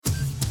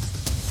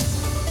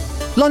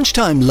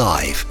Lunchtime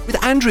Live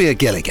with Andrea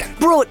Gilligan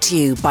Brought to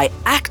you by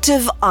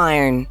Active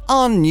Iron.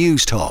 on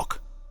News Talk.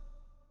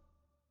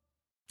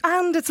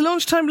 And it's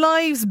Lunchtime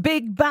Live's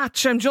Big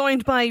Batch. I'm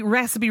joined by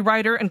recipe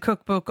writer and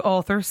cookbook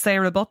author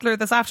Sarah Butler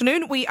this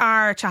afternoon. We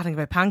are chatting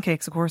about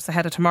pancakes, of course,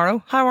 ahead of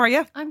tomorrow. How are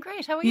you? I'm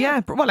great. How are you?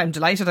 Yeah, well, I'm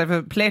delighted. I have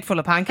a plate full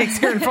of pancakes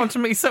here in front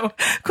of me, so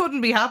couldn't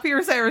be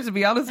happier, Sarah, to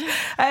be honest.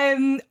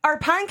 Are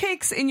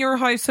pancakes in your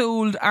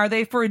household, are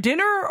they for a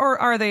dinner or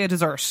are they a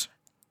dessert?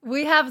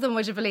 We have them,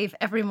 would you believe,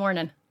 every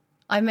morning.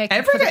 I make them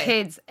Every for the day?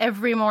 kids.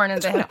 Every morning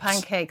they have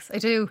pancakes. I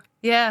do.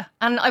 Yeah.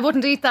 And I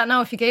wouldn't eat that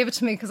now if you gave it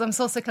to me because I'm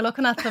so sick of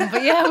looking at them.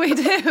 But yeah, we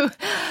do.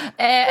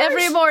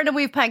 Every morning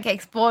we have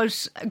pancakes.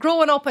 But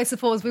growing up, I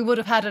suppose, we would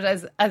have had it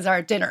as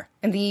our dinner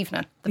in the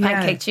evening. The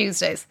Pancake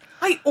Tuesdays.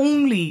 I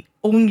only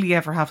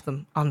ever have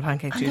them on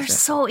Pancake And Tuesday. they're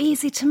so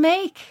easy to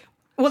make.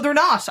 Well, they're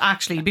not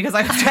actually, because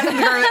I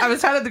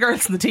was telling the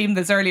girls in the team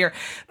this earlier.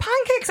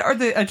 Pancakes are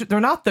they're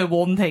not the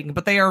one thing,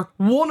 but they are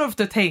one of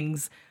the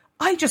things.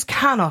 I just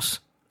cannot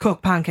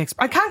cook pancakes.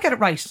 I can't get it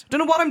right. Don't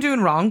know what I'm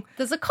doing wrong.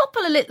 There's a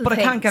couple of little But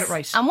things. I can't get it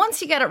right. And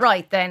once you get it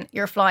right, then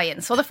you're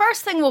flying. So the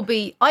first thing will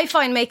be, I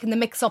find making the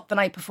mix up the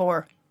night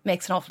before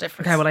makes an awful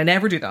difference. Okay, well, I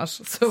never do that.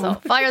 So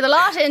fire the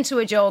lot into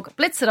a jug,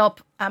 blitz it up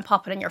and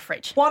pop it in your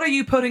fridge. What are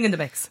you putting in the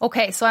mix?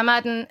 Okay, so I'm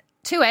adding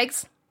 2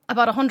 eggs,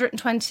 about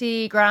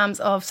 120 grams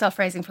of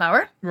self-raising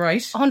flour,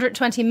 Right.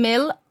 120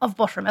 ml of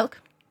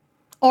buttermilk,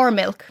 or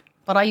milk,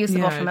 but I use the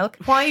buttermilk.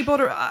 Why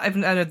butter?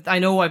 I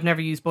know I've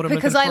never used buttermilk.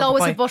 Because before, I'll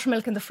always but have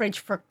buttermilk in the fridge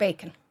for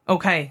bacon.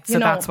 Okay, so You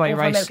know, that's why,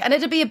 over right. milk. And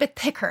it'll be a bit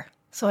thicker,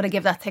 so it'll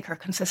give that thicker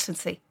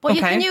consistency. But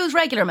you Okay. can use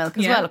regular milk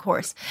as well, of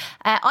course.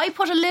 I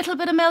put a little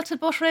bit of melted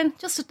butter in,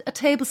 just a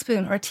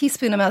tablespoon or a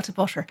teaspoon of melted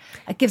butter.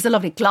 It gives a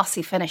lovely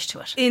glossy finish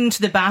to it.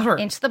 Into the batter.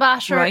 Into the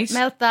batter, Right.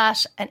 melt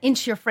that and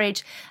into your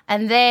fridge.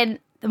 And then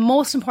the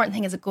most important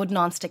thing is a good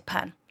non-stick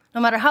pan. No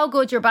matter how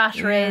good your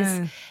batter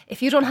is,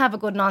 if you don't have a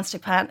good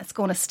non-stick pan, it's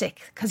going to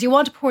stick. Because you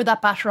want to pour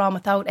that batter on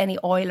without any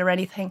oil or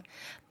anything.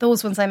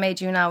 Those ones I made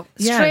you now,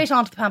 straight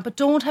onto the pan. But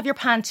don't have your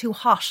pan too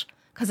hot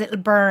because it'll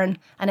burn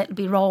and it'll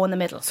be raw in the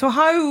middle. So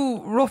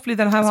how roughly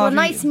then? How So hot? a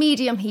nice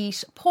medium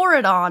heat, pour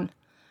it on,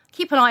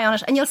 keep an eye on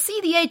it, and you'll see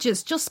the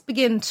edges just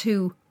begin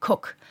to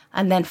cook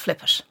and then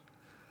flip it.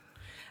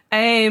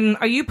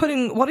 What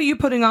are you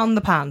putting on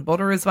the pan?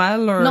 Butter as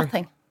well, or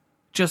Nothing.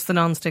 just the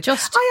non-stick?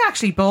 Just- I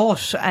actually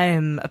bought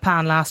a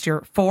pan last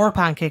year for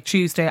Pancake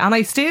Tuesday, and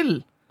I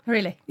still.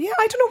 Really? Yeah,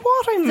 I don't know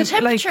what I'm The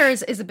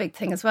temperatures like. is a big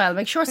thing as well.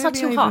 Make sure it's not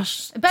Maybe too I hot.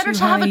 was Better too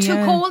to have it high, too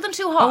yeah. cold than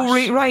too hot.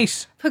 Oh,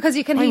 right. Because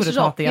you can I heat would have it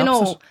thought up, the you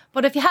know. opposite.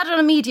 But if you had it on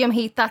a medium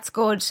heat, that's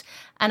good.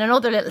 And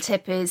another little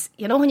tip is,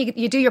 you know, when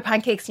you do your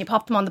pancakes and you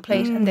pop them on the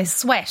plate and they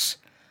sweat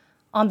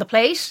on the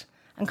plate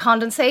and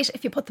condensate,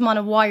 if you put them on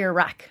a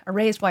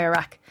raised wire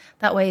rack,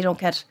 that way you don't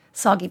get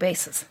soggy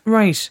bases.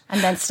 Right.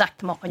 And then stack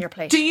them up on your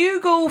plate. Do you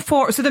go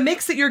for... So the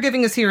mix that you're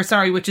giving us here,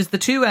 sorry, which is the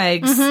 2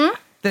 eggs...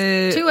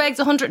 The 2 eggs,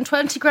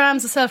 120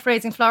 grams of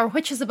self-raising flour,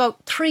 which is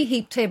about 3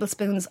 heaped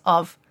tablespoons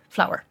of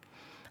flour.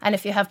 And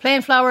if you have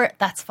plain flour,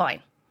 that's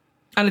fine.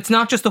 And it's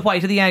not just the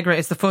white of the egg, right?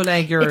 It's the full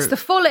egg. It's the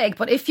full egg,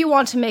 but if you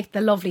want to make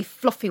the lovely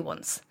fluffy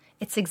ones,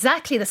 it's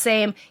exactly the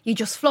same. You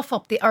just fluff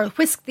up or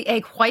whisk the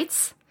egg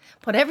whites,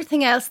 put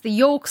everything else, the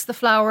yolks, the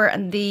flour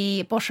and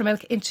the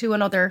buttermilk into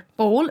another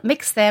bowl,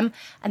 mix them,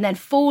 and then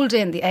fold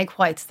in the egg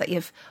whites that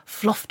you've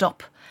fluffed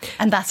up.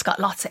 And that's got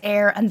lots of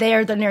air, and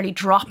they're nearly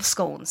drop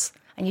scones.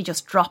 And you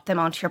just drop them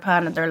onto your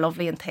pan and they're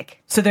lovely and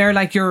thick. So they're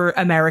like your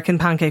American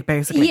pancake,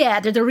 basically. Yeah,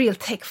 they're the real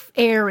thick,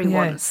 airy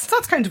ones. So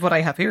that's kind of what I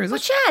have here, is it?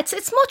 But yeah,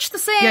 it's much the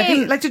same.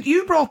 Yeah,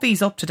 you brought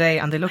these up today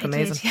and they look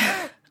amazing. Did,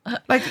 yeah.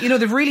 Like, you know,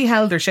 they've really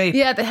held their shape.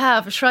 Yeah, they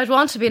have. Sure, I'd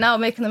want to be now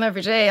making them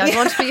every day. I'd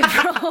want to be a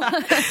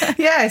pro.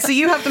 Yeah, so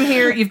you have them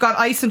here. You've got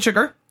ice and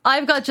sugar.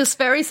 I've got just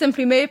very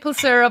simply maple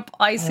syrup,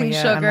 icing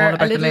I'm sugar, all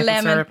about a little the maple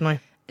lemon. syrup now.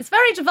 It's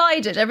very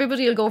divided.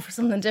 Everybody will go for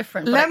something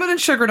different. but Lemon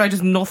and sugar now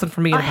just nothing for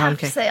me in I a have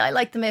pancake. to say, I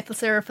like the maple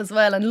syrup as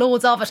well, and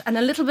loads of it, and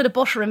a little bit of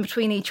butter in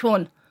between each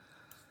one.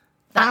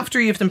 After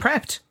you've them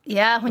prepped.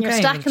 Yeah, when you're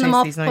Okay, stacking we'll them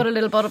up, taste these now. put a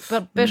little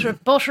bit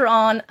of butter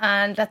on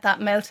and let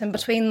that melt in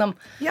between them.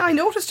 Yeah, I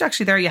noticed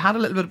actually there you had a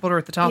little bit of butter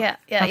at the top. Yeah,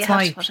 That's you have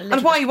why. to put a little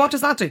And why? bit. What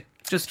does that do?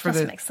 Just for Just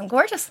the... makes them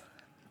gorgeous.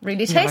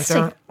 Really Yeah, like tasty.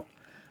 they're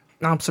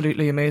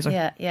absolutely amazing.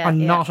 Yeah.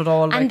 And not at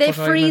all like And they what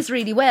I freeze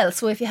meant. really well.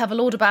 So if you have a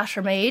load of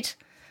batter made,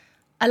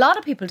 a lot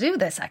of people do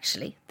this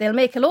actually. They'll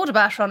make a load of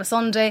batter on a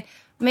Sunday,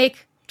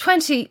 make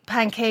 20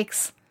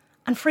 pancakes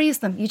and freeze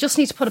them. You just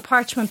need to put a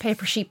parchment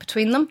paper sheet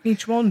between them.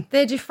 Each one.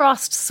 They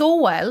defrost so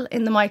well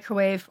in the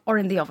microwave or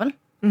in the oven,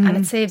 and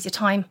it saves you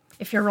time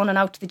if you're running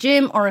out to the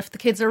gym or if the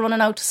kids are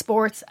running out to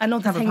sports.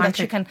 Another Have a thing that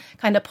you pancake. can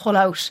kind of pull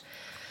out.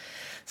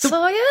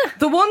 So yeah.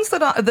 The ones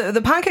that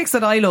the pancakes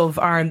that I love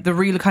are the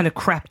real kind of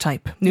crepe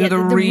type. You know, Yeah, the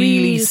the really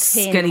real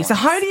thin skinny. So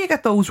ones. how do you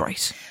get those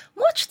right?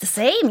 Much the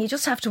same. You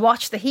just have to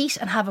watch the heat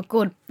and have a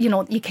good,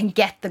 you can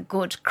get the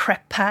good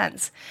crepe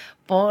pans.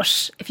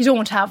 But if you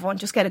don't have one,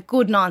 just get a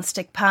good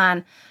non-stick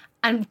pan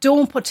and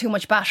don't put too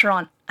much batter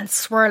on and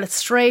swirl it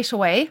straight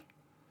away.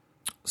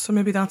 So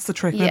maybe that's the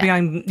trick. Yeah.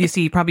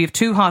 Maybe you probably have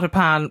too hot a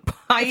pan,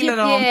 piling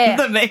on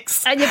the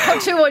mix. And you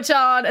put too much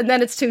on and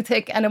then it's too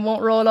thick and it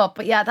won't roll up.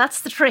 But yeah,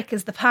 that's the trick,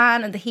 is the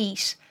pan and the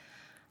heat.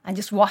 And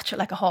just watch it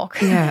like a hawk.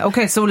 Yeah,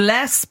 okay, so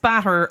less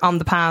batter on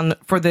the pan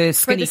for the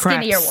skinny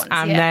skinnier crepes. ones,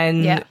 and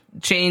then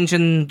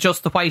changing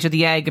just the white of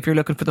the egg if you're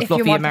looking for the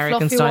fluffy American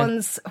the fluffy style.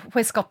 ones,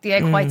 whisk up the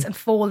egg whites and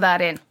fold that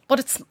in. But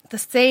it's the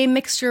same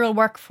mixture will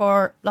work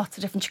for lots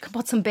of different. You can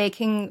put some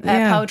baking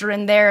powder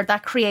in there.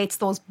 That creates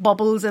those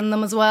bubbles in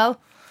them as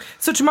well.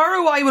 So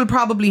tomorrow I will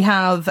probably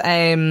have,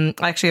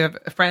 actually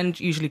a friend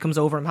usually comes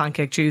over on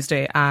Pancake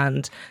Tuesday,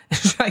 and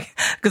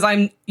because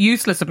I'm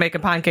useless at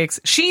making pancakes,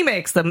 she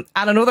makes them,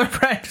 and another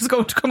friend is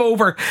going to come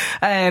over.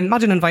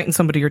 Imagine inviting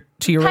somebody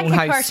to your Pancake own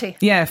house. party.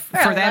 Yeah,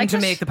 for them like to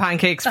it. make the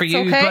pancakes for That's you.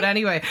 okay. But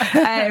anyway,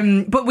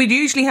 but we'd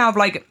usually have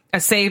like a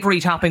savoury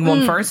topping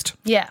one first,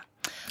 Yeah.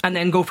 and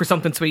then go for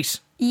something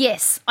sweet.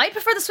 Yes, I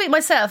prefer the sweet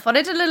myself. But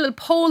I did a little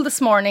poll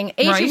this morning.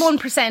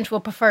 81%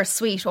 will prefer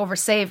sweet over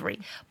savoury.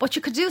 But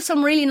you could do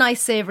some really nice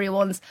savoury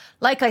ones.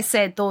 Like I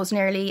said, those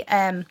nearly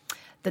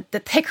the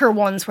thicker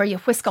ones where you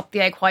whisk up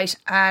the egg white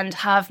and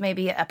have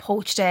maybe a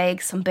poached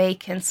egg, some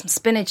bacon, some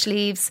spinach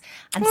leaves,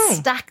 and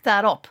stack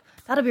that up.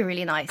 That'd be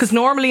really nice. Because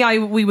normally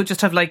we would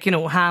just have like,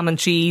 ham and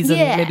cheese and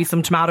maybe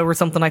some tomato or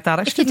something like that.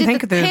 I If just you didn't did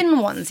think the of the thin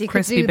ones, you could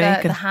crispy do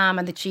bacon. the ham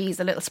and the cheese,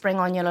 a little spring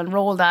onion, and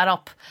roll that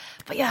up.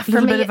 But yeah, for A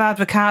little me, bit of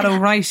avocado,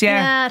 right? Yeah.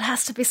 yeah, it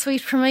has to be sweet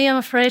for me, I'm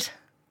afraid.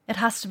 It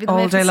has to be the All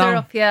maple day long.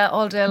 syrup, yeah,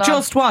 all day long.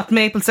 Just what?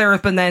 Maple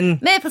syrup and then...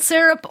 Maple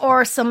syrup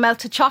or some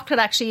melted chocolate,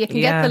 actually. You can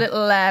Yeah. get the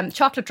little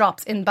chocolate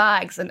drops in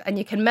bags and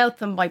you can melt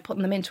them by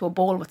putting them into a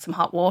bowl with some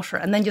hot water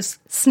and then just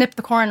snip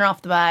the corner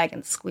off the bag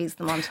and squeeze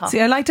them on top. See,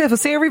 I like to have a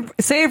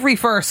savoury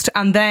first,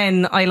 and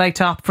then I like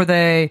to opt for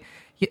the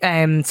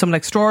some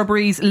like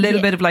strawberries, a little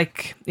bit of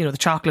like, the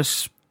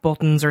chocolate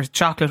buttons or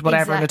chocolate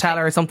whatever, Exactly.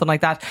 Nutella or something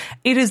like that.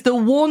 It is the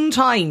one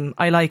time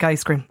I like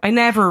ice cream. I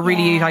never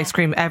really eat ice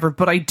cream ever,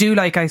 but I do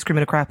like ice cream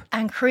in a crepe.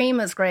 And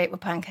cream is great with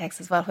pancakes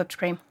as well, whipped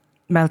cream.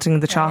 Melting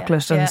the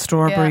chocolate and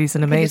strawberries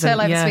and amazing. Can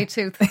you tell I have a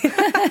sweet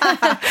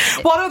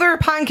tooth? What other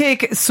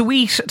pancake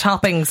sweet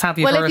toppings have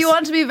you Well, for if us? you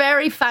want to be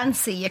very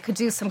fancy, you could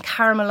do some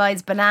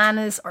caramelised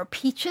bananas or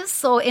peaches.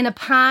 So in a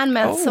pan,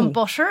 melt some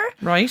butter.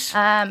 Right.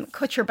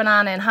 Cut your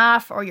banana in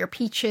half or your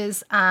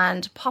peaches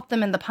and pop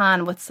them in the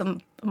pan with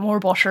some more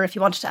butter if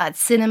you wanted to add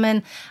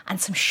cinnamon and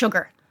some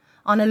sugar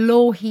on a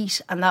low heat,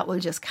 and that will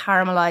just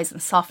caramelise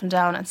and soften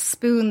down, and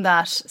spoon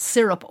that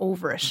syrup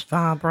over it.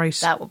 Right.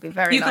 That would be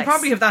very You nice. could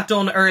probably have that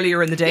done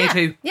earlier in the day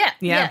too.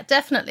 Yeah,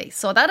 definitely.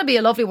 So that'd be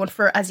a lovely one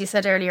for, as you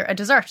said earlier, a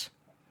dessert.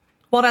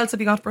 What else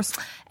have you got for us?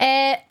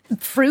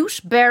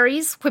 Fruit,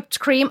 berries, whipped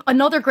cream.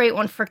 Another great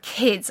one for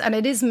kids, and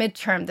it is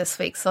midterm this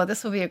week, so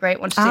this will be a great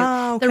one to do.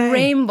 Okay. The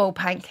rainbow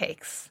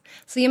pancakes.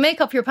 So you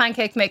make up your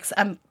pancake mix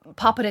and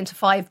pop it into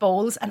 5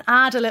 bowls and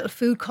add a little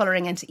food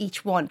colouring into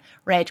each one.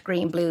 Red,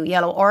 green, blue,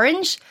 yellow,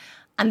 orange.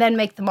 And then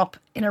make them up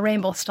in a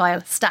rainbow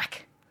style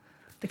stack.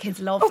 The kids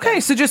love them. Okay,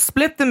 so just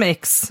split the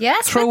mix. Yeah,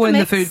 throw in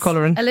the food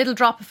colouring. A little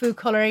drop of food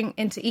colouring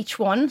into each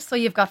one. So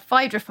you've got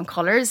 5 different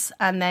colours,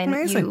 and then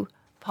Amazing. you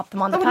pop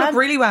them on That the would pan. look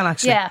really well,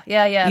 actually. Yeah.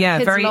 Yeah,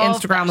 Kids very love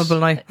Instagrammable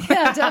that. now.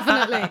 Yeah,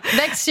 definitely.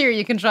 Next year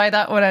you can try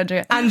that one,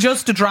 Andrea. And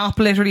just a drop,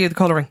 literally, of the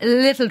colouring. A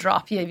little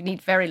drop. You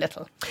need very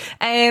little.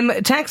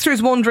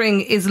 Texter's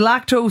wondering, is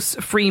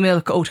lactose-free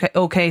milk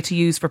okay to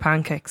use for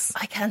pancakes?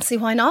 I can't see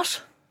why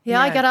not. Yeah,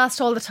 I get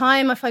asked all the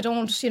time if I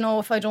don't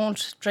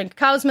drink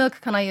cow's milk,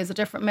 can I use a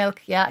different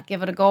milk? Yeah,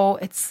 give it a go.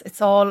 It's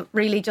all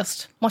really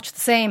just much the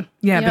same.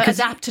 Yeah, because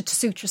adapted to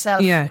suit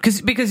yourself. Yeah,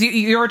 because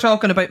you're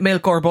talking about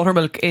milk or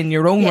buttermilk in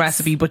your own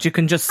recipe, but you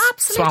can just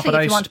Absolutely. swap it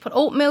out. If you want to put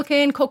oat milk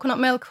in, coconut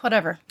milk,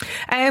 whatever.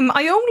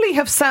 I only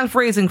have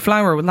self-raising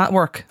flour. Will that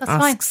work? That's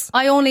Asks.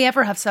 fine. I only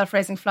ever have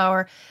self-raising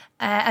flour.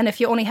 And if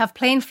you only have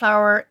plain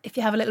flour, if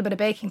you have a little bit of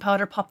baking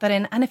powder, pop that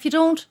in. And if you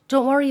don't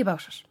worry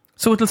about it.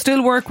 So it'll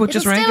still work with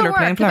just It'll still regular work.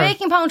 plain flour? The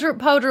baking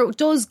powder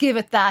does give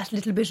it that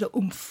little bit of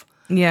oomph.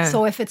 Yeah.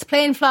 So if it's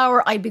plain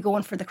flour, I'd be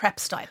going for the crepe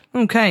style.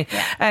 Okay.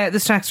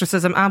 This texter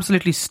says, I'm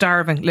absolutely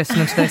starving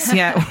listening to this.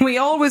 Yeah. We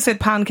always had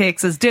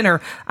pancakes as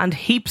dinner and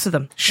heaps of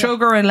them.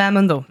 Sugar and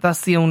lemon though.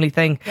 That's the only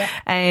thing.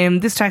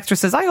 This texter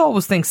says, I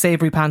always think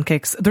savoury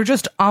pancakes, they're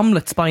just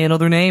omelettes by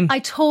another name. I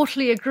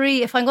totally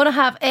agree. If I'm going to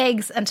have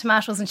eggs and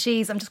tomatoes and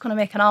cheese, I'm just going to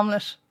make an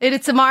omelette.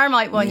 It's a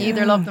Marmite one. You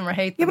either love them or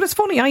hate them. Yeah, but it's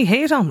funny. I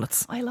hate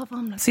omelettes. I love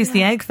omelettes. See, it's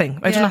the egg thing.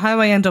 I don't know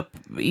how I end up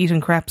eating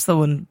crepes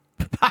though and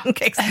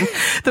pancakes.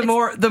 The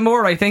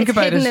more I think it's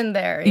about hidden it. in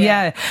there.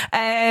 Yeah.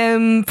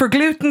 For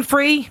gluten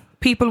free,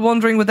 people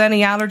wondering with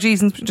any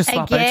allergies and just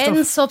swap out Again,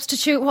 stuff.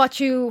 substitute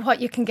what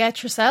you can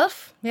get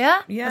yourself.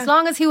 Yeah. Yeah. As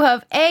long as you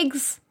have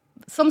eggs,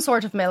 some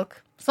sort of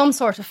milk, some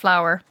sort of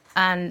flour,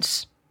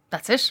 and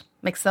that's it.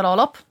 Mix that all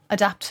up.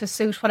 Adapt to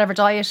suit whatever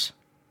diet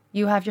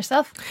you have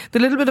yourself. The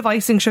little bit of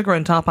icing sugar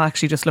on top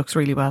actually just looks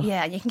really well.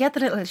 Yeah, you can get the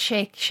little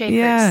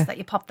shakers that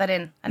you pop that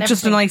in. And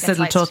just a nice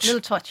little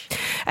touch.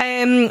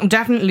 I'm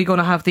definitely going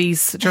to have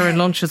these during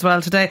lunch as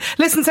well today.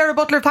 Listen, Sarah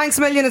Butler, thanks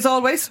a million as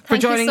always for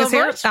joining us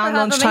here on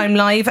Lunchtime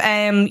Live.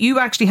 You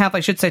actually have, I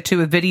should say,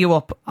 a video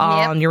up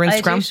on your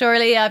Instagram. I do,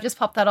 surely. I've just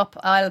popped that up.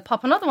 I'll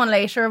pop another one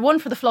later. One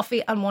for the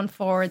fluffy and one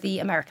for the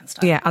American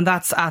style. Yeah, and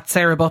that's at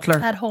Sarah Butler.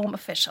 At Home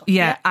Official.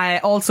 Yeah. I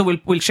also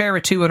we'll share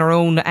it too on our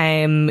own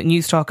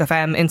News Talk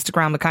FM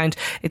Instagram account.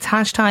 It's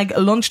hashtag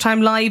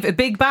Lunchtime Live. A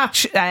big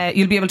batch.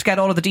 You'll be able to get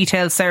all of the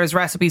details. Sarah's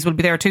recipes will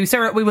be there too.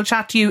 Sarah, we will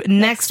chat to you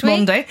next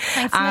Monday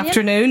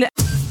afternoon.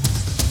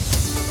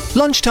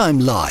 Lunchtime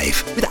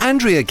Live with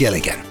Andrea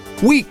Gilligan.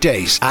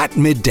 Weekdays at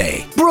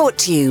midday. Brought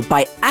to you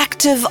by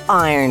Active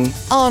Iron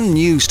On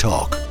News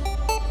Talk.